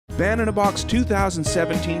Band in a Box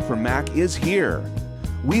 2017 for Mac is here.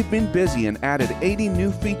 We've been busy and added 80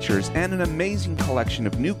 new features and an amazing collection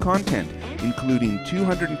of new content, including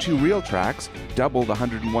 202 reel tracks, double the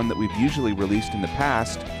 101 that we've usually released in the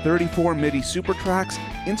past, 34 MIDI super tracks,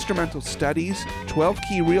 instrumental studies,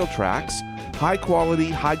 12-key reel tracks,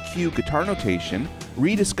 high-quality, high-Q guitar notation,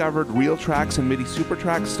 rediscovered reel tracks and MIDI super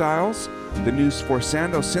track styles, the new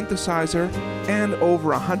Sforzando synthesizer, and over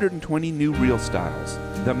 120 new reel styles.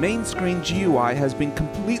 The main screen GUI has been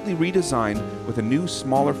completely redesigned with a new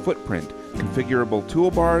smaller footprint, configurable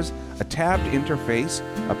toolbars, a tabbed interface,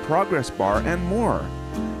 a progress bar, and more.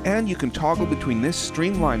 And you can toggle between this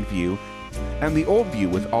streamlined view and the old view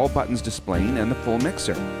with all buttons displaying and the full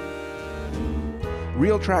mixer.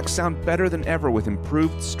 Reel tracks sound better than ever with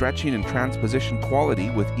improved stretching and transposition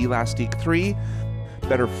quality with Elastique 3,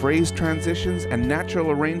 better phrase transitions, and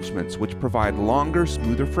natural arrangements which provide longer,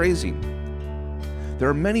 smoother phrasing. There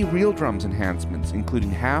are many reel drums enhancements, including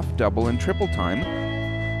half, double, and triple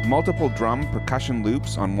time, multiple drum percussion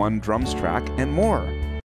loops on one drums track, and more.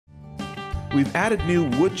 We've added new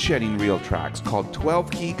wood-shedding reel tracks called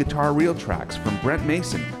 12-key guitar reel tracks from Brent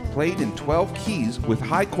Mason, played in 12 keys with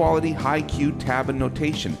high-quality, high-Q tab and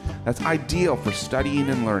notation that's ideal for studying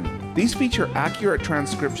and learning. These feature accurate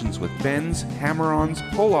transcriptions with bends, hammer-ons,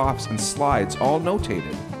 pull-offs, and slides all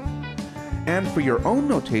notated. And for your own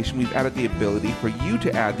notation, we've added the ability for you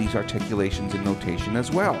to add these articulations in notation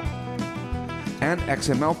as well. And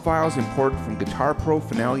XML files imported from Guitar Pro,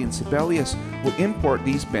 Finale, and Sibelius will import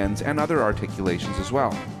these bends and other articulations as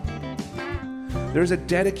well. There's a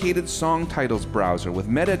dedicated song titles browser with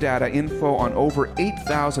metadata info on over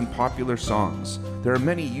 8,000 popular songs. There are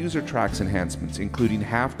many user tracks enhancements, including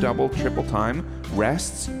half, double, triple time,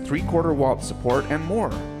 rests, 3/4 waltz support, and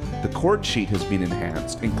more. The chord sheet has been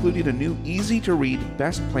enhanced, including a new easy-to-read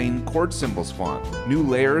best plain chord symbols font, new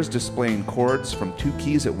layers displaying chords from 2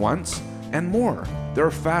 keys at once, and more. There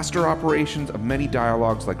are faster operations of many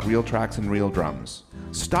dialogues like reel tracks and reel drums.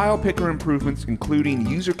 Style picker improvements including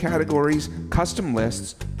user categories, custom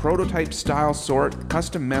lists, prototype style sort,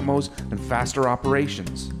 custom memos, and faster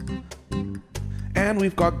operations. And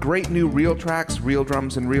we've got great new reel tracks, reel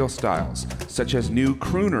drums, and reel styles, such as new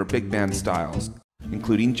crooner big band styles,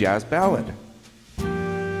 including jazz ballad.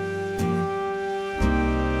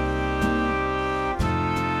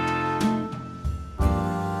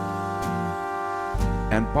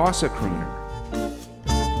 And bossa crooner.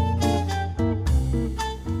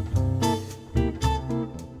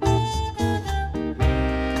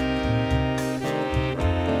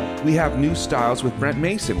 We have new styles with Brent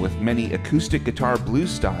Mason with many acoustic guitar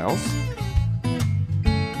blues styles,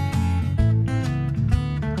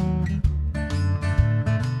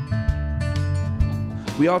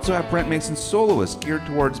 we also have Brent Mason soloists geared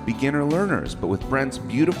towards beginner learners, but with Brent's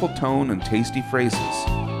beautiful tone and tasty phrases.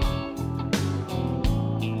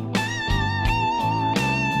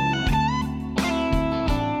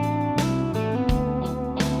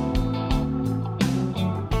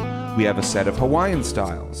 We have a set of Hawaiian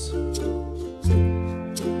styles.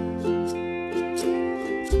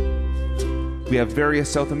 We have various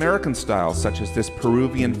South American styles, such as this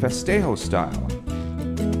Peruvian festejo style.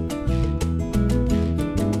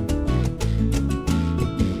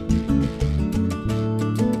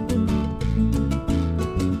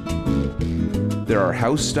 There are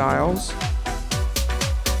house styles,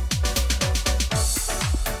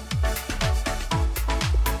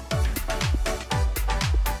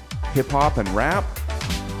 hip-hop and rap,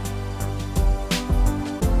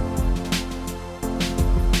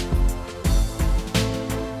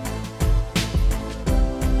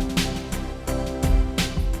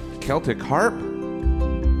 Celtic harp,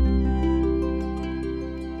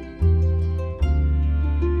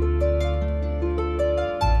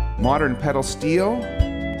 modern pedal steel,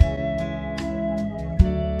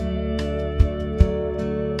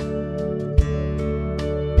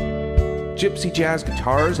 gypsy jazz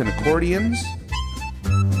guitars and accordions,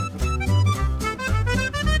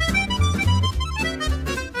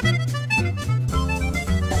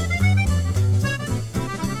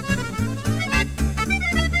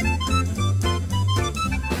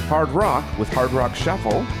 hard rock with Hard Rock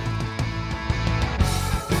Shuffle,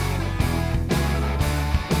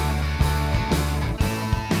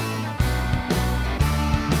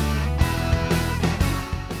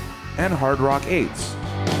 and Hard Rock 8s.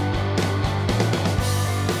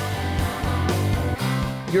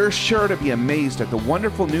 You're sure to be amazed at the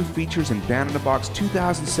wonderful new features in Band in a Box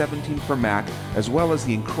 2017 for Mac, as well as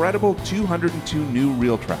the incredible 202 new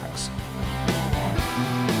reel tracks.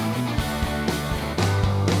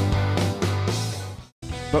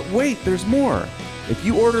 But wait, there's more! If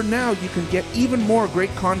you order now, you can get even more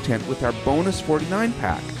great content with our Bonus 49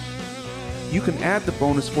 pack. You can add the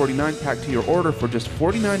Bonus 49 pack to your order for just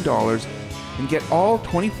 $49 and get all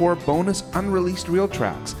 24 bonus unreleased reel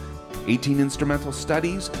tracks, 18 instrumental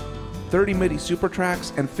studies, 30 MIDI super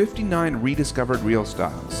tracks, and 59 rediscovered reel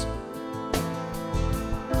styles.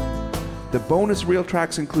 The bonus reel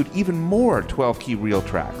tracks include even more 12-key reel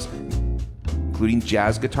tracks, including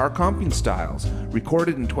jazz guitar comping styles,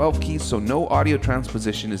 recorded in 12 keys so no audio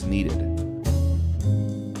transposition is needed.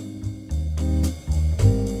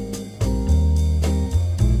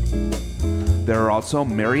 There are also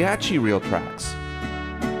mariachi reel tracks.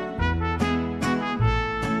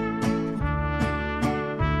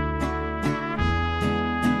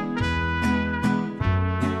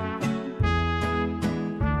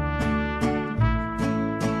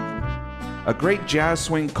 A great jazz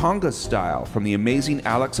swing conga style from the amazing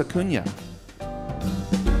Alex Acuna.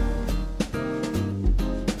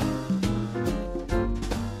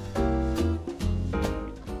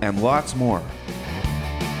 And lots more.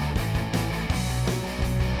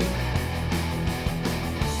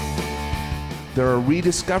 There are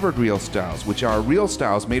rediscovered reel styles, which are reel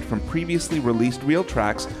styles made from previously released reel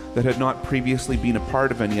tracks that had not previously been a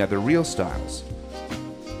part of any other reel styles.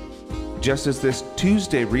 Just as this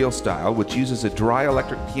Tuesday reel style, which uses a dry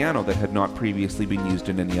electric piano that had not previously been used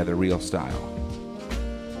in any other reel style.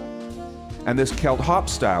 And this Celt Hop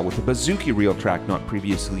style with a bouzouki reel track not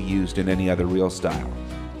previously used in any other reel style.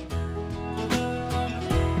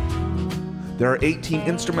 There are 18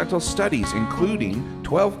 instrumental studies, including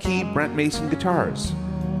 12-key Brent Mason guitars.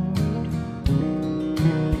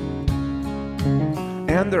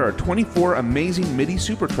 And there are 24 amazing MIDI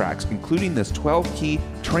super tracks, including this 12-key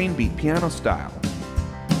train beat piano style.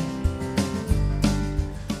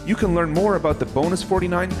 You can learn more about the Bonus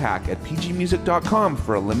 49 pack at pgmusic.com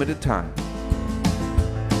for a limited time.